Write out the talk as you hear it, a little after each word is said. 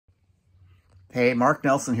Hey, Mark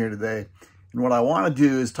Nelson here today. And what I want to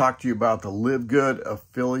do is talk to you about the LiveGood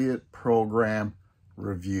affiliate program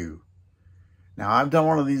review. Now, I've done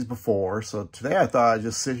one of these before, so today I thought I'd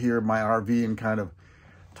just sit here in my RV and kind of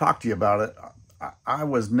talk to you about it. I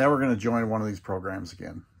was never going to join one of these programs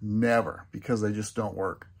again. Never, because they just don't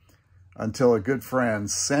work. Until a good friend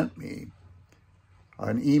sent me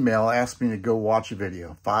an email, asked me to go watch a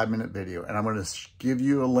video, 5-minute video, and I'm going to give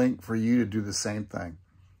you a link for you to do the same thing.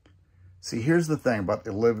 See, here's the thing about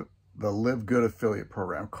the LiveGood affiliate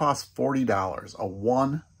program. It costs $40, a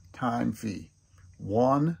one-time fee.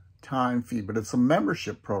 One-time fee, but it's a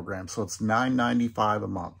membership program, so it's $9.95 a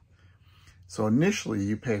month. So initially,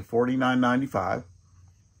 you pay $49.95,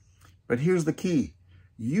 but here's the key.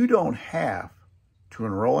 You don't have to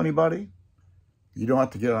enroll anybody. You don't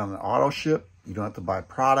have to get on an auto ship. You don't have to buy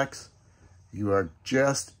products. You are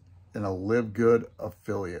just in a LiveGood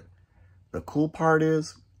affiliate. The cool part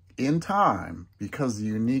is, in time, because the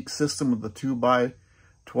unique system of the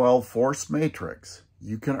 2x12 force matrix,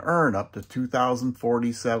 you can earn up to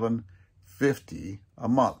 $2,047.50 a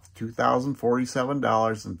month,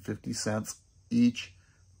 $2,047.50 each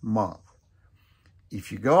month.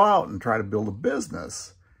 If you go out and try to build a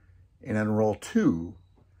business and enroll two,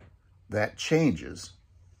 that changes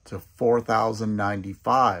to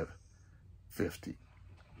 $4,095.50.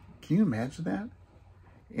 Can you imagine that?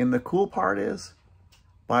 And the cool part is,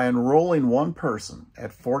 by enrolling one person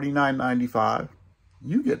at $49.95,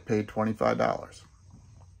 you get paid $25.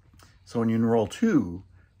 So when you enroll two,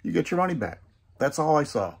 you get your money back. That's all I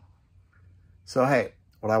saw. So hey,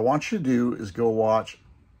 what I want you to do is go watch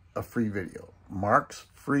a free video,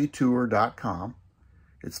 marksfreetour.com.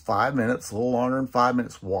 It's 5 minutes, a little longer than 5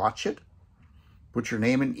 minutes. Watch it, put your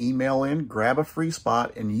name and email in, grab a free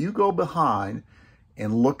spot, and you go behind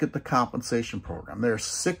and look at the compensation program. There are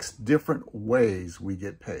 6 different ways we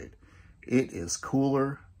get paid. It is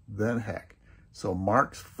cooler than heck. So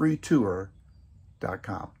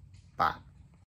marksfreetour.com. Bye.